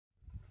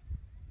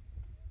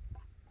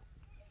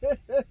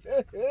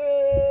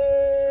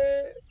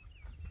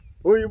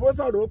Òyìnbó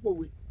sọ̀rọ̀ ó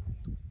pòwe.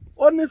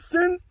 Only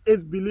sin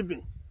is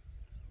believing.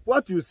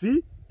 What you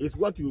see is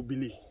what you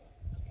believe.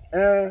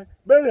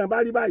 Bẹ́ẹ̀yàn bá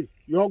rí báyìí,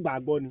 yóò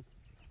gbàgbọ́ ni.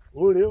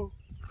 Òrè o.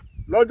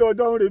 Lọ́jọ́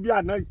ọjọ́ ń re bí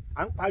àná yìí,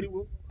 à ń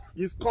pariwo.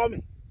 He's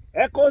coming.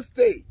 Echo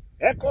stay.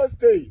 Echo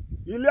stay.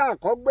 Ilé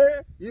àkọ́gbé.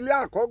 Ilé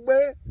àkọ́gbé.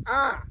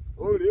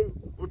 Òrè o.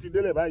 Ó ti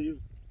délẹ̀ báyìí o.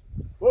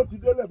 Ó ti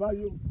délẹ̀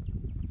báyìí o.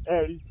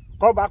 Ẹ̀rí.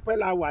 Kọ́ba pẹ́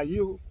la wà yìí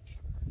o.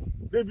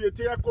 Débi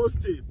etí Echo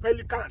stay.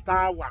 Pelican tá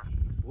a wà.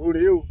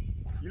 Òrè o.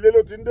 Ilé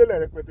ló ti ń délẹ̀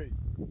rẹpẹtẹ yìí.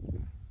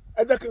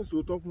 Ẹ jẹ́ kí n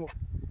sòótọ́ fún ọ.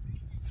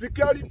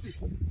 Security.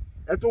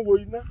 Ẹ tún wo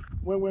iná.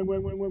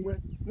 Wẹ́wẹ́wẹ́wẹ́wẹ́.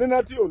 Níná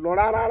tí ò lọ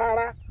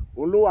rárá.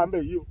 Òun ló wà ń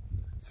bẹ̀ yìí o.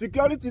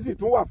 Security sì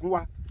tún wà fún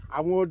wa.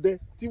 Àwọn ọdẹ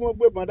tí wọ́n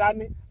gbébọn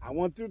dání.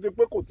 Àwọn tí ó ti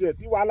pé kò tiẹ̀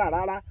sí wàhálà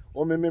rárá.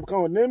 Ọ̀mìmì kan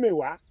ò ní mì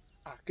wá.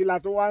 Kí la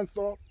tó wá ń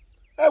sọ.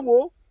 Ẹ wo.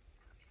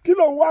 Kí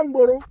ló ń wá ń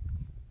gbòòrò?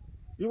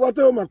 Ìwọ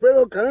tó mọ̀ pé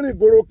o kàn ń rìn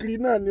gbòòrò kiri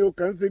náà ni o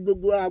kàn ń ṣe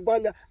gbogbo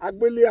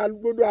agbélé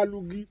agbódò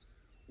alugi.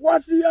 Wá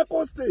sí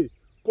Echo stay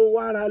kó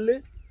wá ra lé.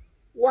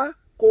 Wá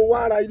kó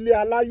wá ra ilé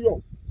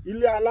aláyọ̀,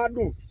 ilé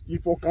aládùn,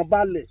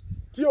 ìfọ̀kànbalẹ̀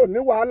tí ò ní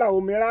wàhálà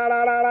omi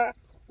rárá.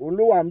 Òun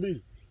ló wà ń bì.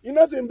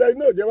 Iná sì ń bẹ,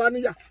 iná ò jẹ́ wá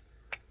níyà.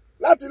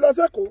 Láti lọ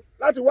sẹ́kọ̀ọ́,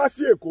 láti wá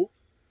sí Èkó,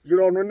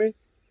 ìrọ̀rùn ni.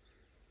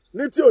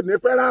 Ní tí ò ní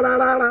pẹ́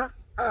rárá.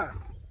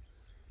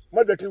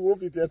 Má jẹ́ kí wo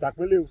fi tiẹ̀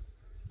sàpínlẹ̀ o.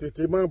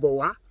 Tètè máa bọ̀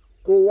wá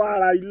kó wá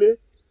ra ilé.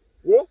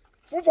 Wo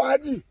fún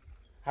fàájì.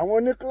 Àwọn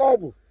ní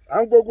klọ́ọ̀bù,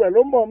 àwọn gbogbo ẹ̀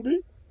ló ń bọ̀ ń bí.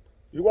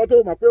 Ìwọ tó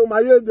mọ̀ pé o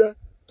máa yé jẹ,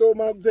 tó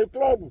máa ṣe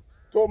klọ́ọ̀bù,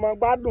 tó máa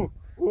gbádùn,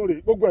 òun rè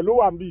gbogbo ẹ̀ ló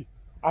wà ń bí.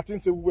 A ti ń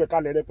ṣe gbogbo ẹ̀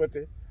kalẹ̀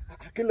rẹpẹtẹ.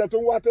 Kílẹ̀ tó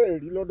ń wá tẹ̀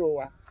rí lọ́dọ̀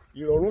wa.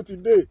 Ìrọ̀rùn ti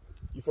dé,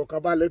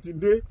 ìfọ̀kànbalẹ̀ ti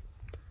dé.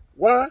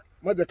 Wá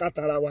má jẹ́ ká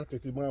tara wa,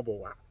 tètè máa bọ̀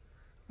wá.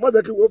 Má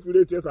jẹ́ kí wọ́n fi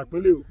lè tiẹ̀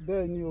sàpínlẹ̀ o.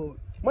 Bẹ́ẹ̀ ni o.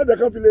 Má jẹ́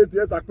kán fi lè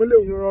tiẹ̀ sàpínlẹ̀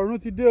o. Ìrọ̀rùn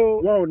ti dé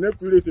o. Wọn ò ní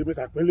fi lè tèmi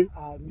sàpínlẹ̀.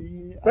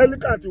 Àmín.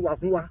 Pelican ti wà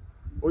fún wa.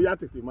 Ó yá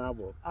tètè máa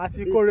bọ̀.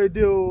 Àti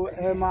kórede o,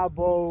 ẹ máa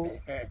bọ̀ o.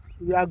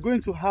 We are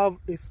going to have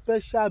a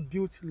special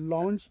built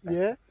lounge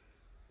here,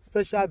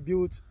 special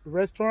built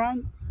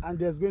restaurant, and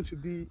there's going to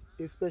be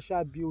a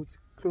special built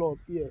club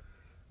here.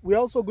 We're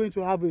also going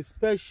to have a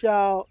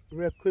special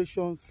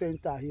recreation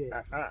center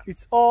here.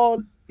 It's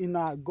all in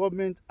our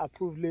government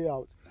approved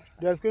layout.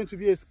 There's going to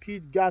be a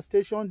skid gas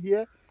station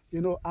here,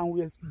 and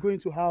we're going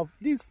to have,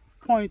 this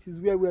point is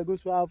where we're going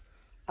to have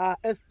our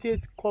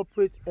estate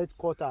corporate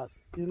headquarters.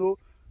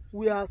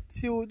 This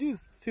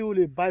is still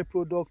a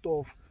byproduct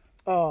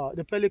of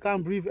the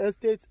Pelicanbrief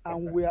estate,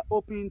 and we are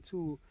hoping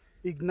to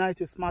ignite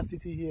a smart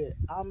city here.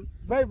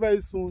 Very, very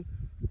soon,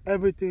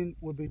 everything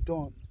will be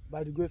done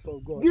by the grace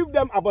of God. Give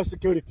them about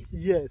security.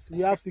 Yes, we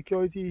have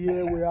security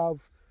here. We have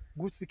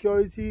good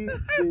security.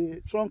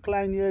 The trunk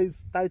line here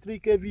is 33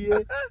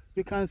 kVA.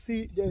 You can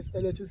see there's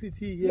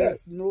electricity here.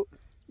 Yes.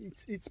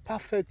 It's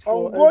perfect for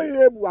ongoing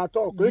able at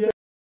all. Yes.